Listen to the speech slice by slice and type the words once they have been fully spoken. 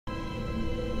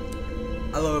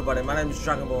Hello everybody, my name is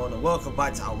Dragonborn and welcome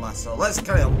back to Outlast. So let's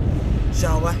carry on,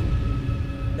 shall we?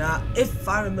 Now, if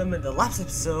I remember the last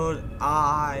episode,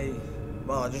 I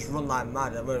just run like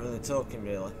mad. I weren't really talking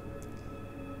really.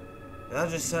 Did I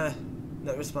just not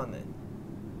responding?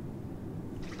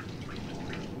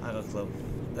 I got a clue.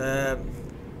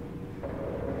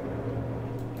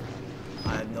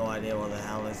 I have no idea what the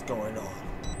hell is going on.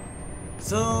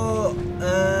 So,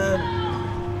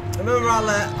 remember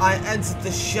I entered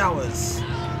the showers,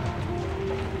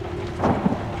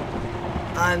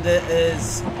 and it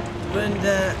is windy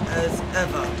as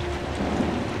ever.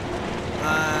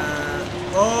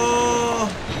 Oh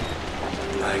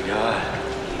my God,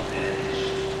 he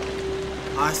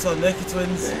vanished. I saw naked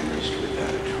twins. Vanished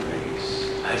without a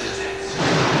trace. I just had to.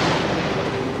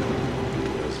 He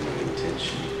knows my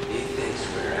intention. He thinks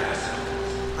we're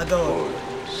assholes. I don't. Or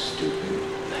stupid.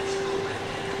 Let's pull him in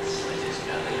and slit his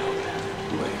belly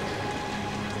open. Wait.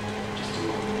 Just a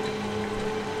moment.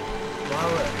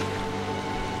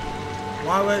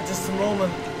 Why wait just a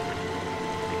moment?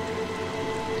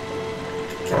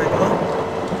 Can I go?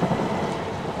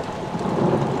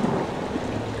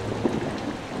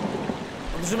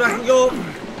 I'm assuming I can go.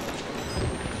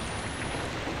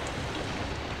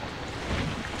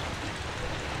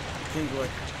 Keep going.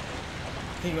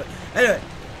 Keep going. Anyway,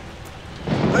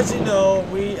 as you know,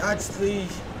 we actually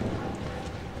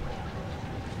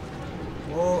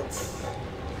walked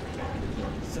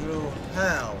through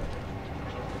hell.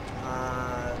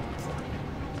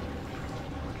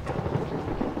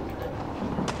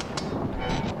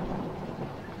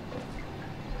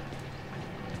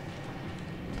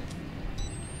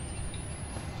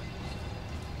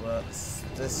 What's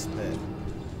this bit?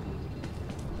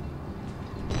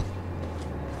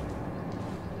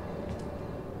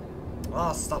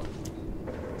 Oh, stop.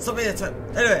 Stop being a twin.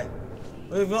 Anyway,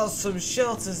 we've got some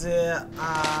shelters here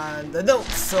and a note,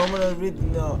 so I'm going to read the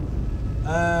note.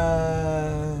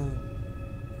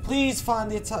 Please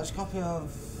find the attached copy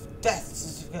of death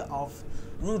certificate of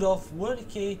Rudolph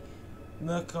Wernicke,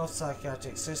 Murkoff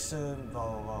psychiatric system, blah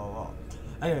blah blah blah.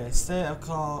 Anyway,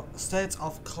 state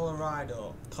of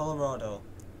Colorado.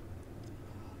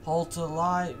 Hold to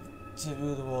light to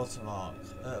view the watermark.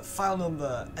 File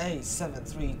number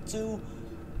A732.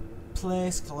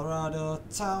 Place Colorado.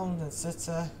 Town and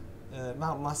city.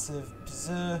 Mount Massive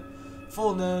Preserve.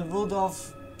 Full name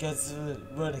Rudolph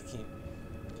Wernicke.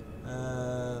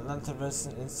 Length of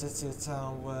residence in city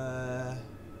or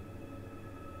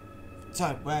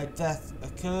town where death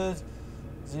occurred.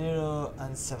 0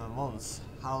 and 7 months.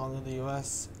 How long in the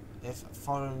US? If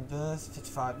foreign birth,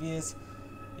 55 years.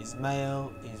 He's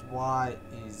male, he's white,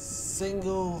 he's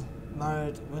single,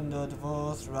 married, window,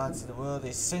 divorced, rights in the world,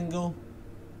 he's single.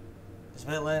 It's a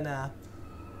bit late now.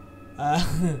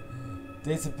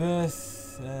 Date of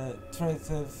birth, 20th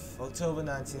of October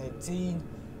 1918,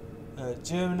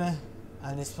 Germany,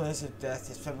 and his place of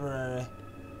death is February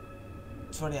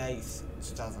 28th,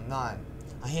 2009.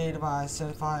 I hereby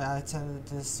certify I attended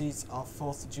the seats of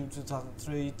 4th of June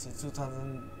 2003 to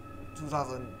 2000.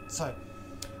 Sorry,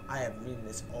 I have written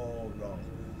this all wrong.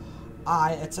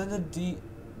 I attended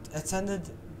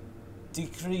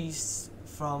decrease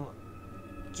from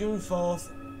June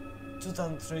 4th,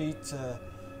 2003 to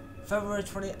February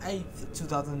 28th,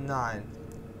 2009.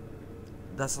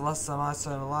 That's the last time I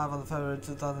saw him alive on February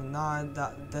 2009.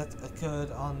 That death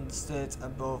occurred on the state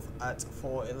above at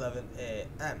 4:11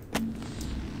 AM.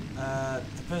 The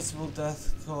principal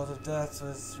cause of death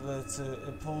was related to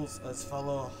impulse as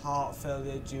follow: heart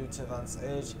failure due to advanced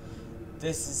age.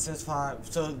 This is certified.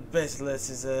 So basically, this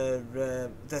is a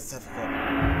death certificate.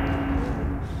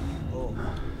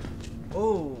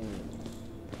 Oh,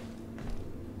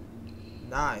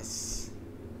 nice.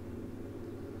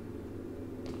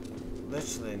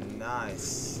 Literally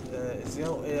nice. Is he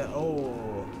out here?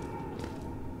 Oh,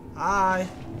 hi.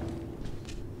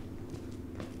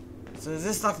 So is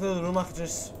this like another room I could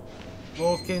just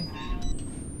walk in?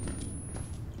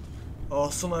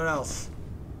 Or somewhere else?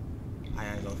 I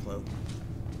ain't got a clue.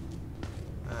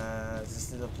 Is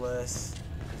this another place?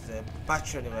 Is there a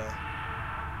battery anywhere?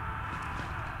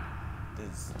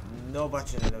 There's no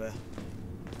battery anywhere.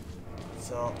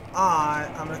 So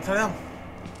I'm gonna carry on.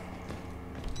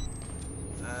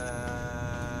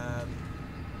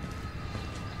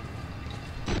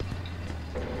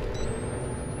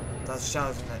 That's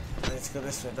showers, isn't it? I need to go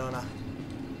this way, don't I?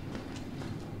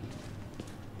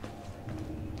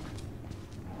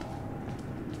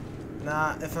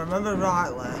 Now, if I remember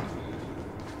rightly,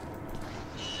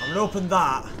 I'm gonna open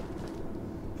that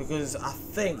because I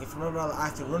think, if I remember rightly, I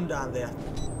have to run down there.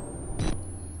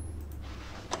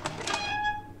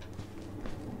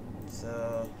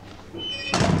 So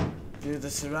View the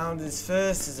surroundings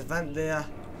first. There's a vent there.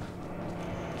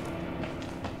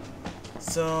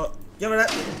 So, get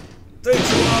ready. 3, 2, 1.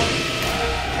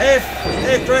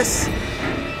 Hey, Chris.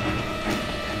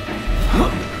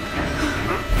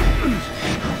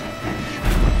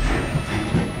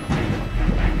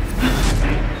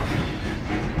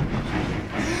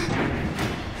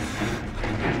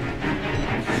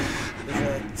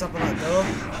 Top of that door.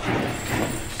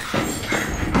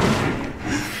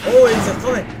 Oh, he's a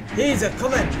coming! He's a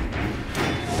coming!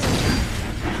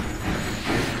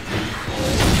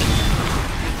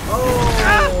 Oh!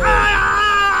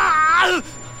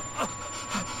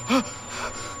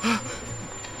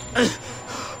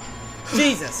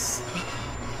 Jesus!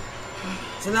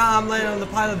 So now I'm laying on the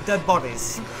pile of dead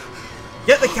bodies.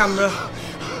 Get the camera.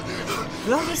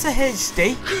 Did I just say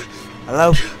HD?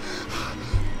 Hello?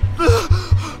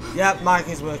 Yep, mic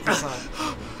is working fine.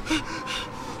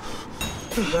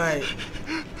 Right.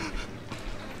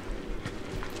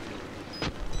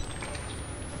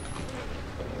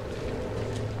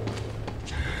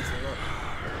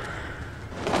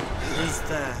 He's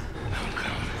there.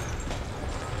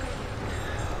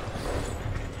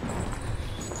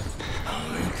 I'll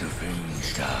make the thing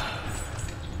stop.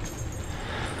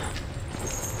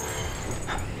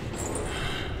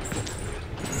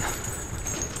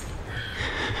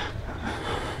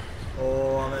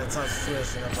 Oh, I'm in a tough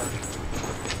situation, am I?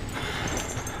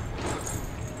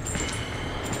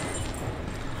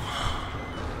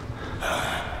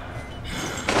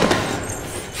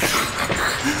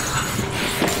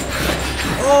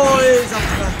 Oh, he's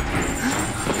after me.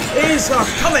 He's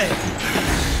coming.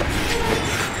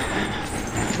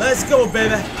 Let's go,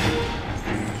 baby.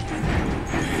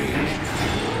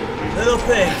 Little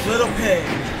pig.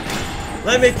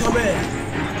 Let me come in.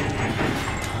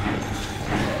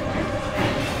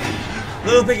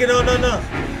 Little piggy, no.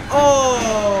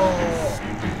 Oh!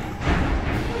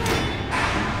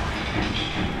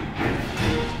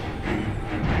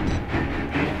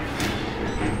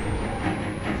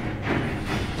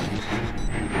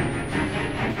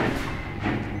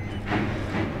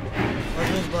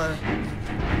 What's this button?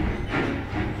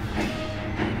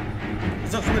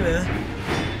 It's not coming in.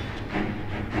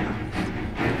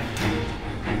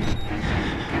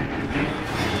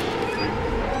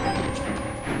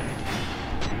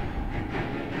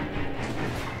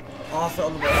 Off it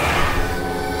on the bottom.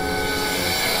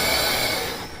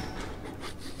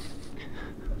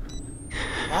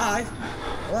 Hi.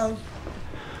 Hello.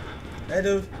 Hey,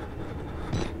 dude.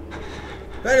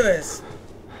 But anyways.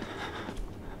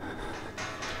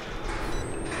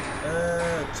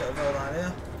 Check the phone line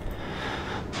here.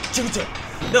 Chicken.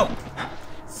 No.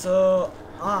 So,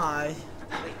 I...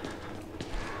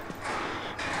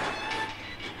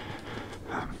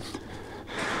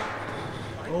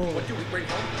 Oh. What do we bring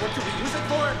home? What do we use it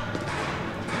for?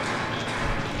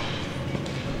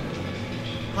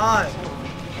 Hi.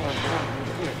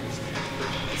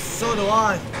 So do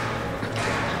I.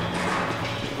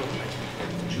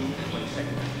 June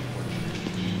 22nd.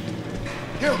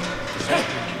 You! Hey!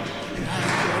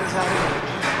 What is happening?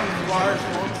 These wires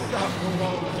won't stop for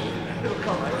long. It'll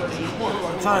come right to you.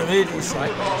 I'm trying to read this,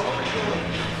 right?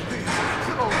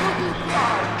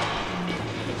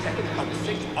 On the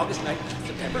 6th, August 9th,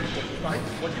 September 25.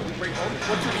 What do we bring home?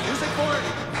 What do we use it for?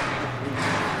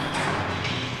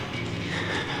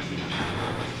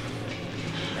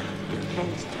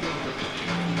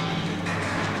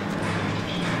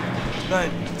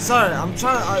 Right, sorry, I'm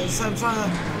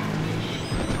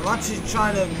actually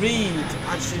trying to read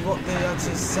actually what they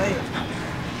actually say.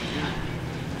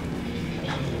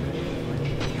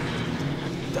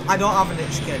 I don't have an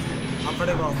itch, kid. I'm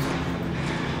very well.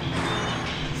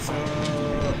 So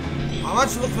I'm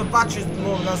actually looking for batteries at the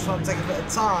moment, that's why I'm taking a bit of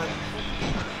time.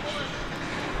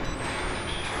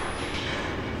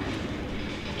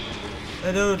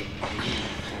 Hey dude.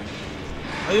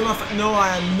 Are you my friend? No,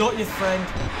 I am not your friend.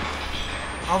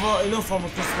 I've got enough on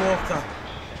with this walker.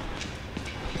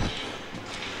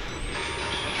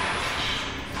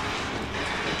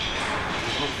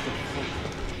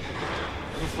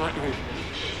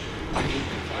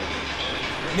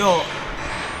 No,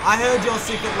 I heard your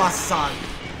secret last time,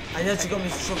 and yet you got me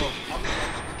into trouble.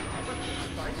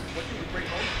 What do we bring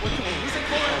home? What do we use it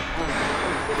for?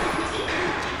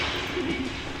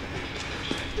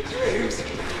 Dreams.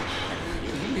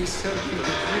 Let me sell you the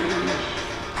dream.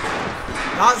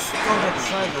 That's not a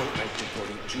trailer.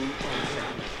 1940, June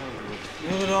 22nd.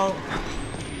 You know,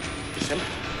 December.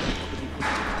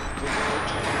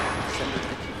 December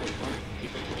 1941.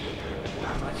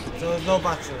 so there's no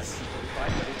batteries.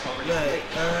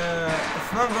 If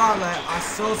I remember rightly, I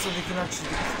saw something you can actually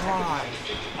climb.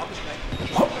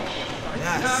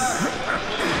 Yes.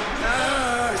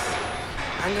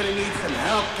 I'm gonna need some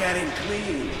help getting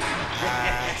clean.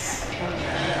 Yes.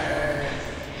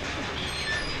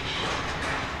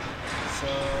 So,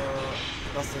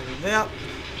 nothing there.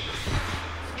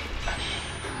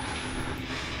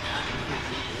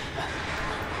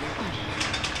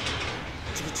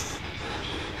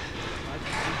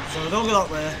 So don't get up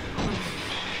there.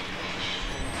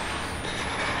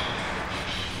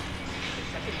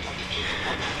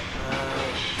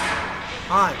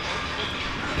 Hi.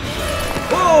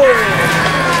 Whoa!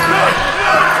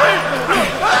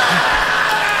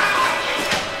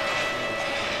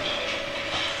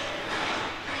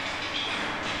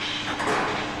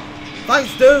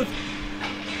 Thanks, dude.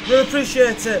 Really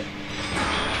appreciate it.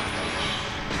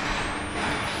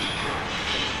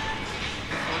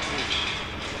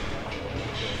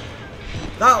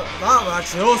 That was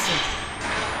actually awesome.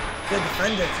 Good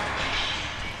defended.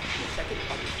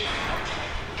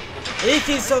 He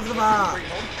keeps talking about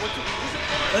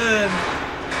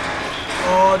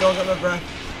oh, don't get my breath.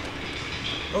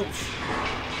 Oops.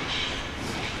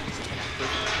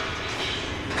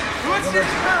 What's the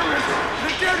experiment? The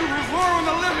dead will war on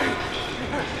the living.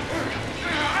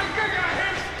 I think I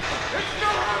hit. It's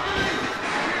still happening.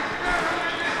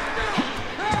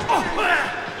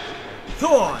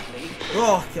 Come on.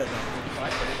 Rocket.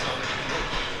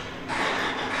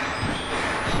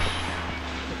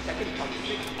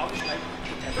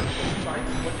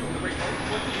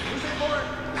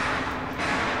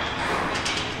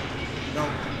 No.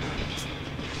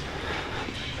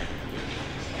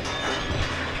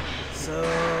 So,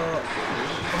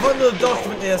 I've got another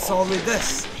document here, so I'll read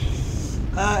this.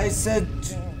 It said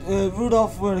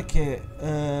Rudolf Wernicke,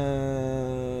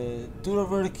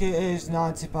 aged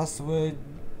 90, passed away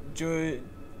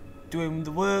doing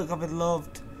the work of it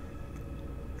loved.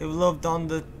 He was loved on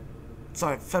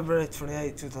February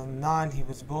 28, 2009. He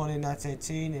was born in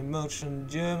 1918 in München,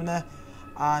 Germany,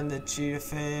 and achieved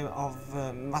fame of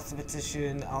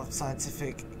mathematician of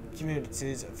scientific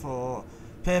communities for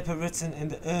paper written in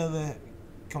the early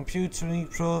computing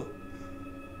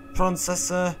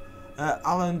processor.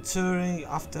 Alan Turing,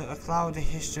 after a cloudy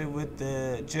history with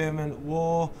the German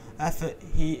war effort,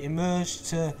 he emerged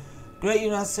to Great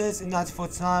United States in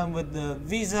 1949 with the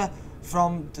visa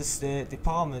from the State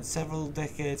Department. Several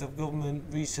decades of government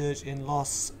research in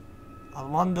Los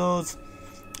Alamos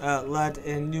led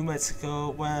in New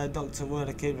Mexico, where Dr.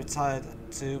 Wernicke retired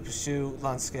to pursue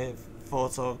landscape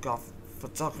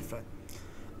photography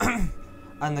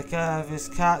and the care of his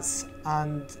cats,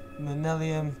 and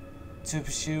Millennium to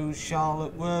pursue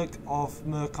Charlotte work of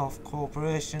Murkoff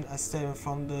Corporation. A statement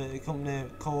from the company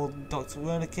called Dr.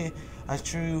 Wernicke a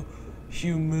true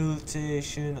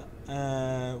humiliation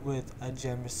with a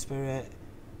generous spirit.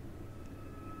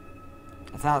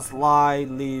 That's lie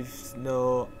leaves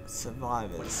no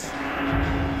survivors.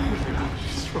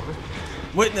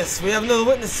 Witness. We have another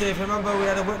witness here. If you remember, we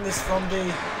had a witness from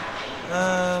the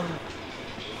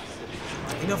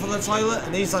from the toilet,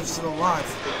 and he's actually still alive.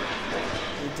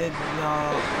 He did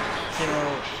not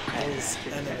kill his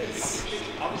enemies.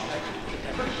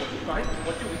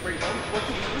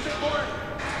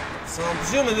 So I'm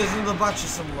presuming there's another battery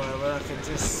somewhere where I can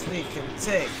just sneak and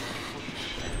take.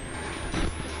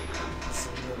 That's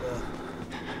another.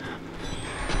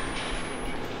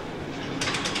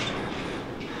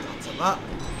 That's that.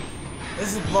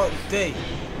 This is block D.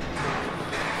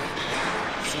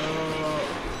 So.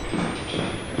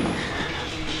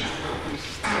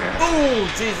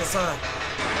 Oh, Jesus, huh?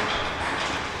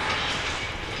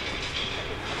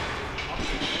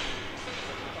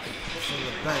 It's in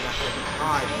the bed, I can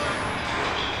hide.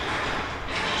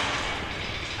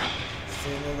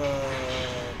 See another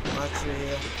battery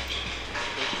here.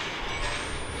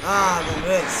 Ah,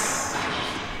 there is.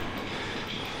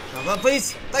 Now that, please.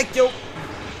 Thank you.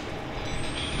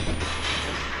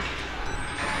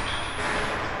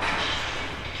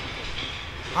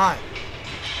 Hi.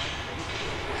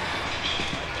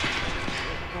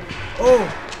 Oh!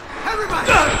 Everybody!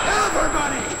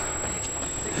 Everybody!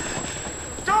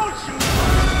 Don't shoot!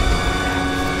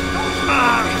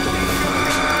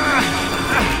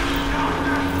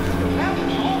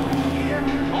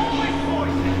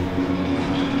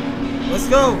 Let's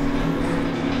go!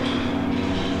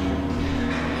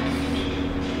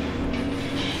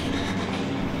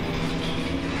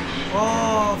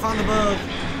 Oh, found the bird.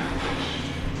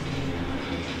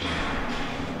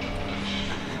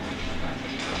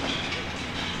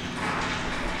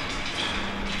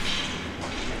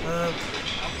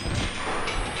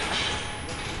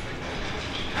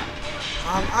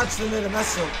 actually made a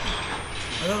mess up.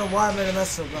 I don't know why I made a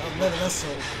mess up, but I've made a mess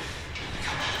up.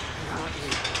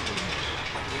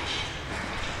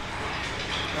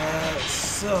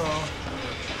 So...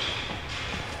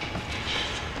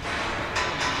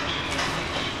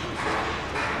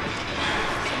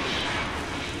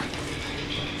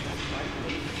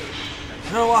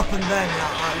 You know what happened then?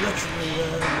 I literally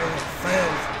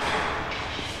failed.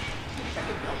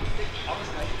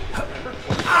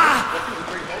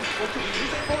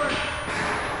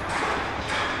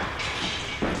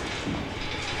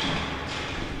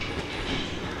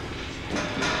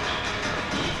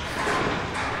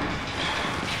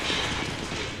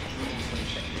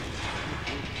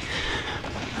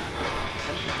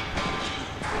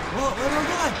 What? Where am I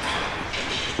going?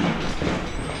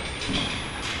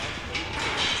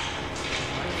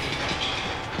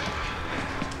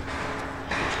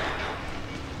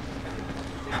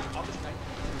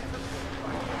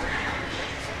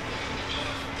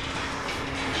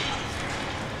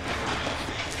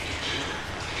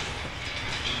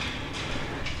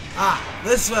 Ah,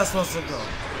 this is where I'm supposed to go.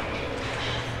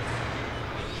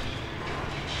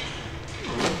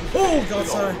 Oh God,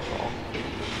 sorry.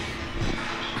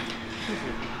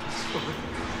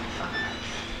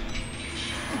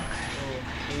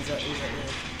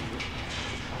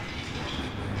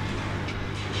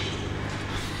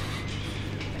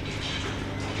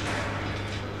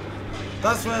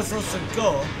 That's where I'm supposed to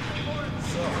go.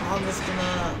 So I'm just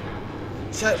gonna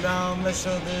check around, make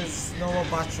sure there's no more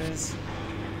batteries.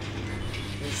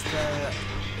 Is there?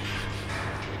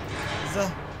 Is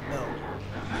there? No.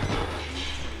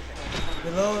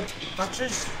 Reload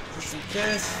batteries, just in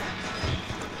case.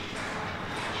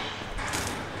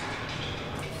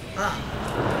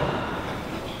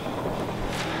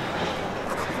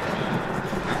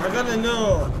 I gotta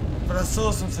know, but I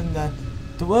saw something then.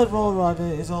 The word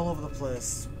walrider is all over the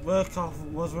place. Workoff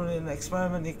was running an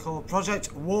experiment he called Project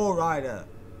Walrider.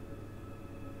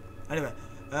 Anyway,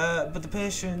 but the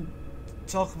patient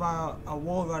talk about a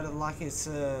walrider like it's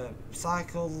a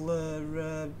psychical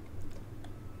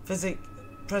physic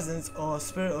presence or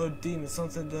spirit or demon,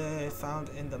 something they found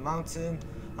in the mountain.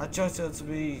 I chose it to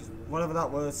be whatever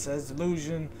that word says,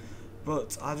 illusion,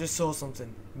 but I just saw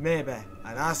something. Maybe,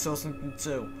 and I saw something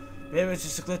too. Maybe it's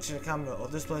just a glitch in the camera, or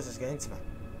this place is getting to me.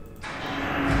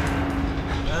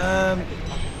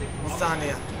 What's down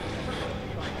here?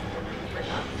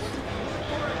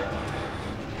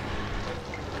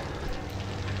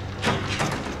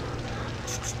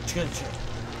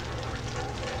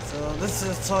 So this is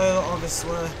a toilet,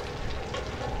 obviously.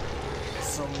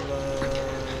 Some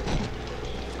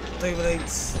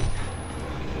things.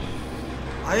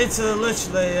 I need to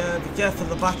literally be careful of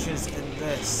the batteries in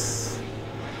this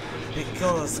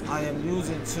because I am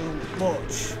using too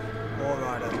much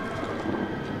walrider.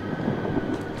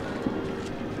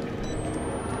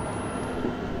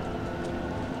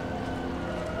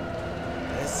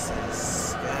 This is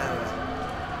scary.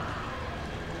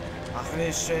 I can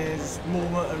hear strange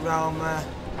movement around me.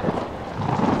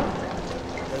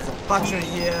 There's a battery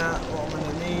here, what I'm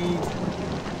gonna need.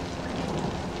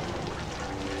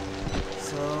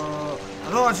 So I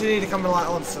don't actually need the camera light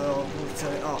on, so I'm gonna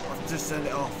turn it off. I've just turned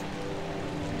it off.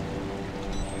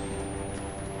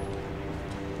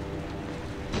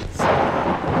 So,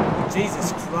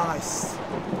 Jesus Christ.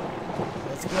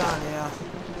 Let's go down here.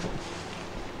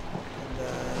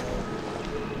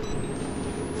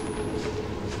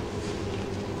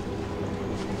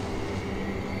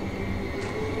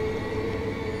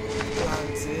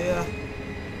 Here.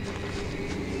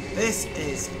 This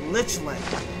is literally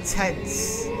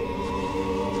tense.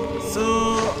 So,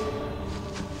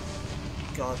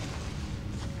 God,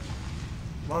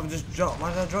 why have I just dropped? Why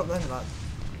did I drop then? Like,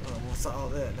 oh, what's that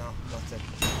out there? No, nothing.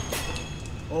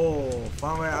 Oh,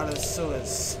 found my way out of the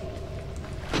sewers.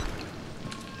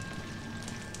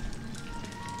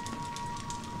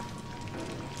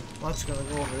 I'm just gonna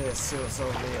go over there, see what's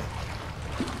over here.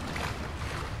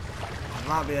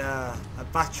 Might be a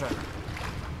battery.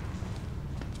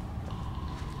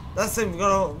 That's the thing, we've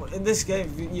got to, in this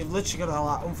game, you've literally got to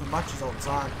like hunt for batteries all the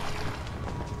time.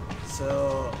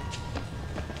 So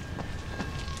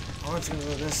I'm just going to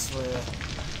go this way.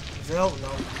 Does it help?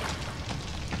 No.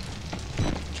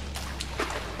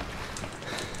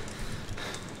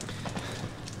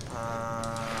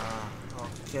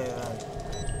 Okay then.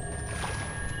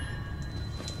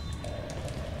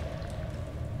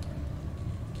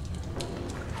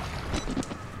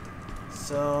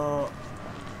 So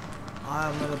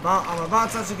I'm about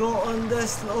to actually go on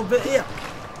this little bit here.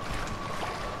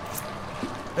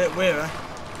 Bit weary.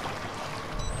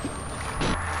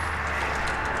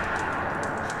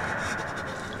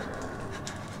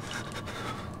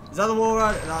 Is that the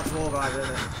walrider? That's walrider,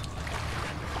 isn't it?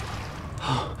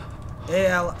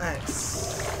 ALX.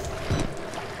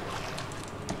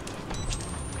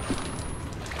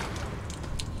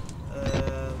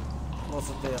 What's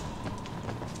up there?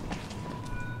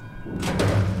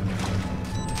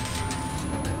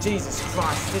 Jesus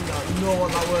Christ, didn't I know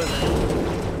what that word meant?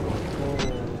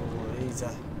 Oh, easy.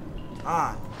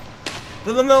 Ah.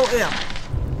 The note here.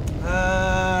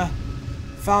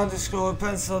 Found a scroll with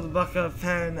pencil at the back of a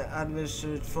pen,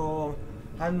 administered form,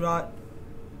 handwriting,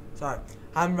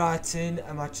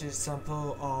 a matching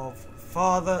sample of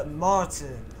Father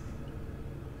Martin.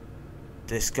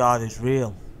 This God is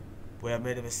real. We have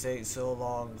made a mistake so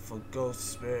long for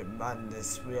ghost spirit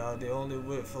madness. We are the only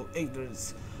willful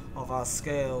ignorance of our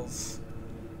scales.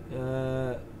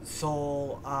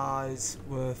 Soul eyes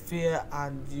were fear,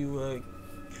 and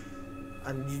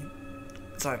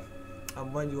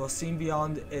and when you are seen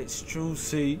beyond its true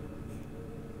sea,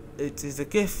 it is a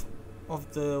gift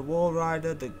of the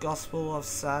walrider, the gospel of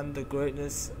sand, the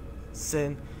greatness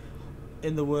sin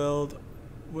in the world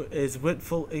is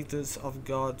willful ignorance of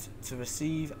God. To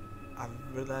receive a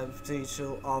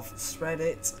revelation of spread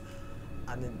it,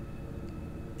 and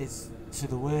it's to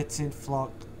the waiting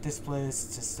flock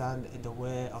displaced to stand in the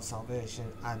way of salvation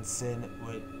and sin,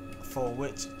 for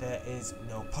which there is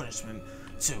no punishment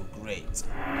too great.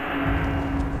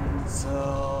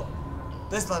 So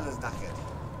this lad is knackered.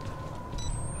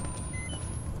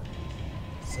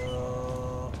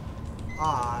 So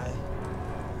I'm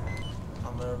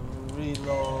gonna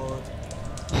reload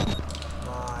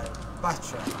my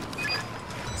battery.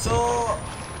 So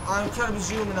I'm kind of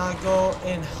assuming I go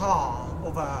in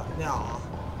over now.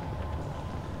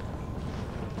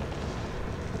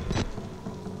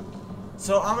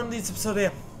 So I'm gonna leave this episode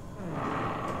here.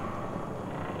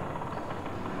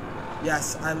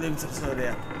 Yes, I leave this episode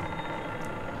here.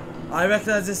 I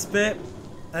recognise this bit,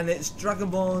 and it's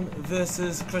Dragonborn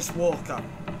versus Chris Walker.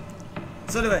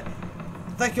 So anyway,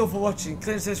 thank you all for watching.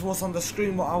 Clint says what's on the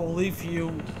screen, what I will leave for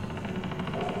you.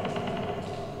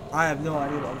 I have no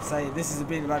idea what I'm saying. This has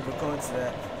been a bad recording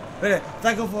today. But anyway,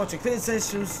 thank you all for watching. Clint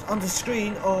says on the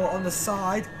screen or on the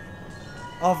side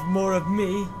of more of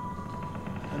me.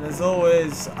 And as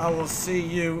always, I will see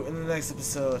you in the next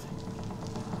episode.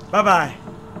 Bye bye.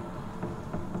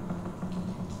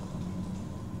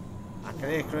 I can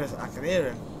hear Chris, I can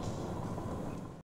hear him.